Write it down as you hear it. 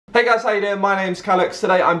Hey guys, how you doing? My name's Callux.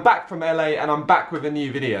 Today I'm back from LA and I'm back with a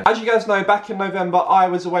new video. As you guys know, back in November I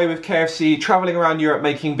was away with KFC traveling around Europe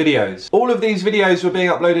making videos. All of these videos were being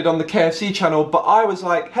uploaded on the KFC channel, but I was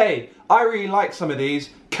like, hey, I really like some of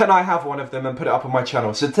these. Can I have one of them and put it up on my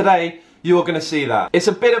channel? So today, you're gonna see that. It's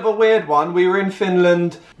a bit of a weird one. We were in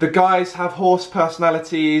Finland, the guys have horse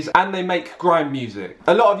personalities and they make grime music.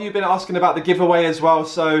 A lot of you have been asking about the giveaway as well,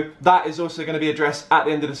 so that is also gonna be addressed at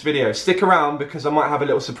the end of this video. Stick around because I might have a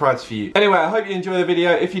little surprise for you. Anyway, I hope you enjoy the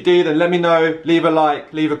video. If you do, then let me know, leave a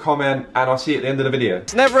like, leave a comment, and I'll see you at the end of the video.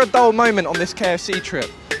 It's never a dull moment on this KFC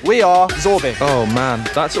trip. We are zorbing. Oh man,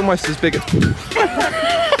 that's almost as big as...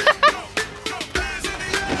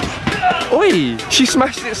 Oi! She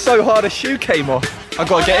smashed it so hard a shoe came off. I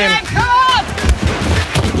gotta get in.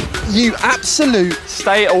 You absolute...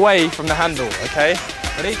 Stay away from the handle, okay?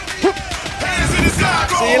 Ready? See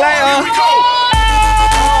you later!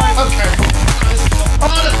 Okay. Oh,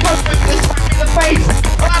 the fuck is this in the face!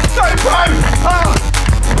 Oh, that's so gross!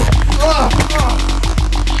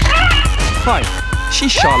 Hi,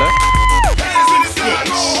 she's Charlotte.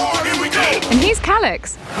 And he's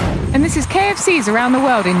Callux. And this is KFC's Around the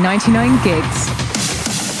World in 99 gigs.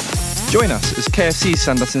 Join us as KFC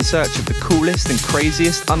send us in search of the coolest and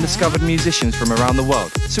craziest undiscovered musicians from around the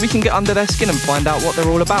world, so we can get under their skin and find out what they're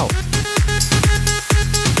all about.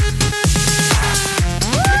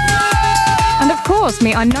 And of course,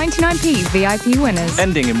 meet our 99p VIP winners.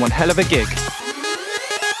 Ending in one hell of a gig.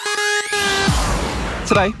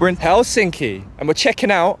 Today, we're in Helsinki, and we're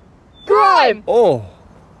checking out... grime! Oh,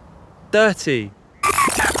 dirty.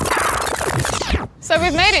 So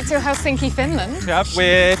we've made it to Helsinki, Finland. Yeah,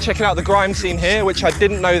 we're checking out the grime scene here, which I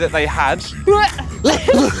didn't know that they had. We're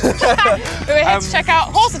here to check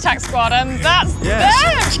out Horse Attack Squad, and that's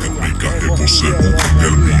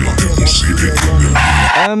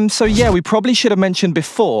them! So yeah, we probably should have mentioned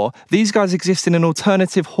before, these guys exist in an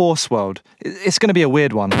alternative horse world. It's going to be a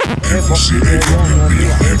weird one.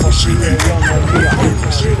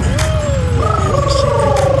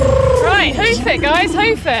 Right, hoof it, guys,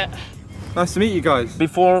 hoof it. Nice to meet you guys.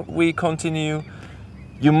 Before we continue,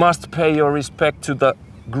 you must pay your respect to the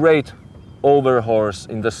great overhorse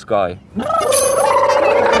in the sky.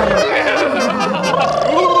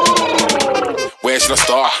 Where should I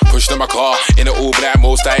start? Pushed in my car, in the all black,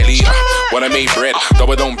 most likely. When I make bread, though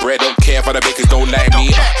I don't bread, don't care for the bakers, don't like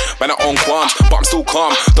me. Man, I own qualms, but I'm still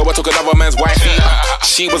calm, though I took another man's wifey.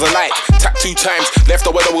 She was a light, tapped 2 times, left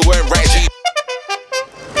over though we weren't right.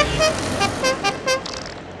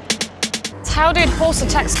 How did Horse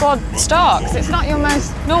Attack Squad start? Because it's not your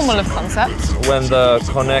most normal of concepts. When the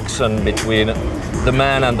connection between the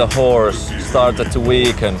man and the horse started to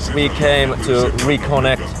weaken, we came to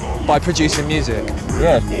reconnect. By producing music?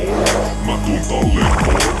 Yes.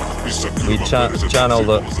 We channel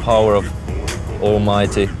the power of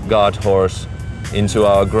almighty God Horse into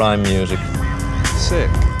our grime music. Sick.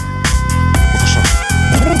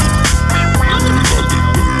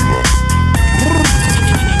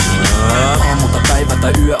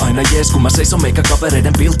 Tai yö aina jees, kun mä seison meikä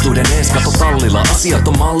kavereiden pilttuiden ees. Kato tallilla, asiat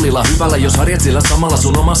on mallilla hyvällä, jos harjat sillä samalla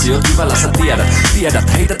sun omasi oot hyvällä, sä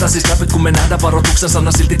tiedät, heitetään siis läpyt, kun me nähdään varoituksen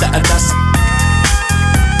sana silti tässä.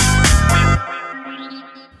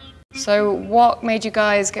 So what made you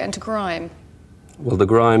guys get into grime? Well, the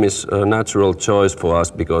grime is a natural choice for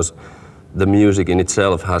us because the music in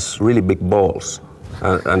itself has really big balls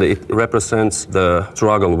and it represents the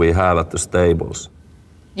struggle we have at the stables.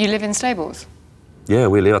 You live in stables? Yeah,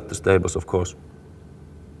 we live at the stables, of course.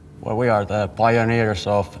 Well, we are the pioneers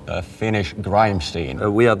of a Finnish grime scene.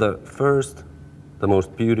 We are the first, the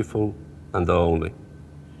most beautiful, and the only.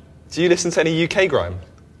 Do you listen to any UK grime?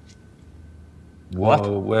 What?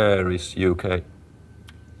 Well, where is UK?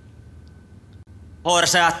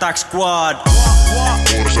 Horse Attack Squad.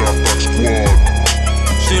 Horse Attack Squad.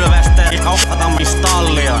 Sylvester kauppataan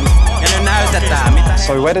stallion. Ja nyt näytetään mitä.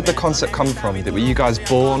 So where did the concept come from? Were you guys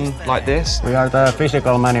born like this? We are the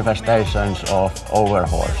physical manifestations of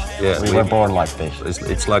overhorse. Yeah, we were born like this.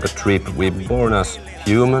 It's like a trip. We're born as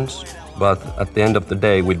humans, but at the end of the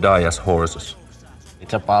day, we die as horses.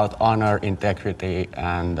 It's about honor, integrity,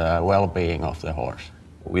 and well-being of the horse.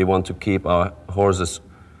 We want to keep our horses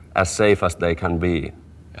as safe as they can be.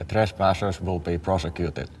 Trespassers will be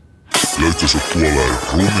prosecuted. Löytyy puoleen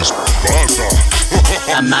ruumis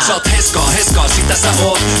päätä. Sä oot heskaa, sitä sä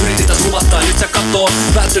oot. Yritit luvattaa, nyt sä katoot.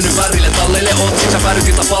 Päättynyt värille talleille oot. Sä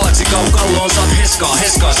päädytit palaksi kaukalloon. Sä oot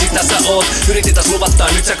heskaa, sitä sä oot. Yritit luvattaa,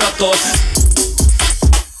 nyt sä katoot.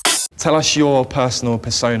 Tell us your personal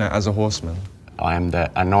persona as a horseman. I am the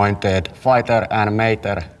anointed fighter and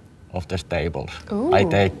mater of the stables. Ooh. I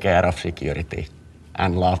take care of security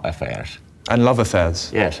and love affairs. And love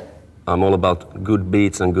affairs? Yes. I'm all about good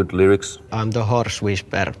beats and good lyrics. I'm the horse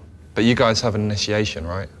whisperer. But you guys have an initiation,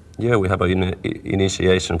 right? Yeah, we have an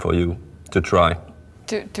initiation for you to try.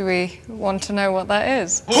 Do we want to know what that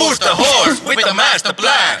is? Who's the horse with the master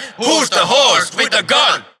plan? Who's the horse with the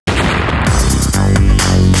gun?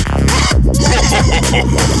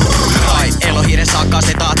 Elohiiren saakka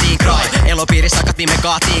se taatiin crime. Elopiirissä sakat niin me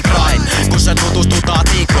kaatiin crime. Kun sä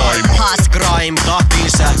tutustutaatiin crime. Has crime,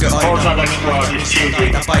 tahtiin sähköaina.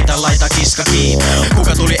 Laita paita, laita kiska kiinni.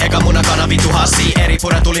 Kuka tuli eka muna kana vitu hasi. Eri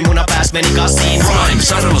pura tuli muna pääs meni kasiin. Crime,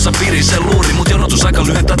 sairaalassa piirissä luuri, mut jonotusaika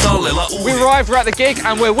lyhentää tallella uuri. We arrived, we're at the gig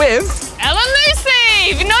and we're with... Ella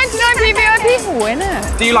Lucy, 99p VIP winner.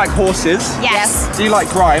 Do you like horses? Yes. Do you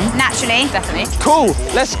like grime? Naturally. Definitely. Cool,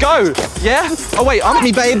 let's go. Yeah? Oh wait, aren't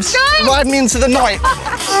me babes? Go. Ride me into the night.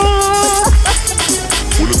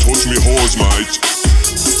 Wanna touch me horse, mate?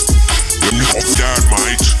 Let me off that,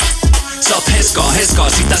 mate. Sä oot heskaa,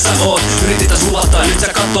 sitä sä oot. Yrititäs luvata, nyt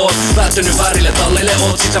sä katoot. Päättynyt väärille talleille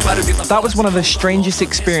oot, sit sä päädytit. That was one of the strangest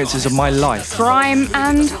experiences of my life. Grime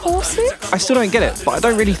and horses? I still don't get it, but I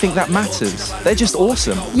don't really think that matters. They're just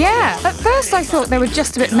awesome. Yeah, at first I thought they were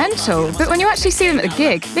just a bit mental, but when you actually see them at the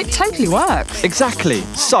gig, it totally works. Exactly.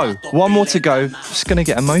 So, one more to go. Just gonna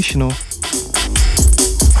get emotional.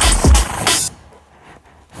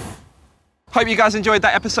 Hope you guys enjoyed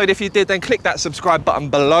that episode. If you did, then click that subscribe button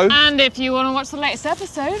below. And if you want to watch the latest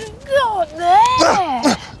episode, go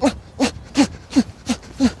there!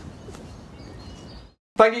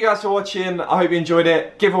 Thank you guys for watching. I hope you enjoyed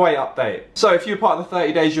it. Giveaway update. So if you're part of the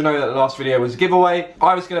 30 days, you'll know that the last video was a giveaway.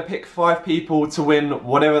 I was going to pick 5 people to win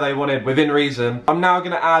whatever they wanted within reason. I'm now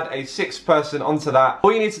going to add a 6th person onto that.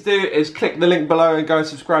 All you need to do is click the link below and go and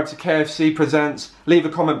subscribe to KFC Presents. Leave a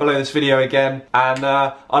comment below this video again and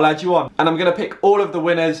I'll add you on. And I'm going to pick all of the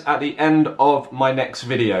winners at the end of my next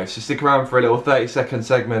video. So stick around for a little 30-second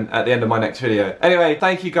segment at the end of my next video. Anyway,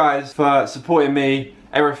 thank you guys for supporting me.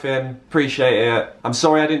 Everything, appreciate it. I'm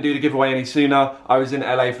sorry I didn't do the giveaway any sooner. I was in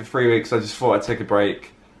LA for 3 weeks. I just thought I'd take a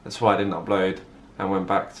break. That's why I didn't upload and went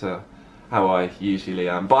back to how I usually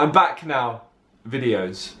am. But I'm back now.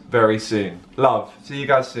 Videos very soon. Love. See you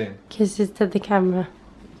guys soon. Kisses to the camera.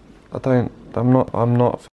 I'm not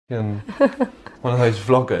fucking one of those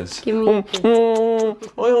vloggers. Give me a kiss.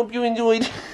 I hope you enjoyed.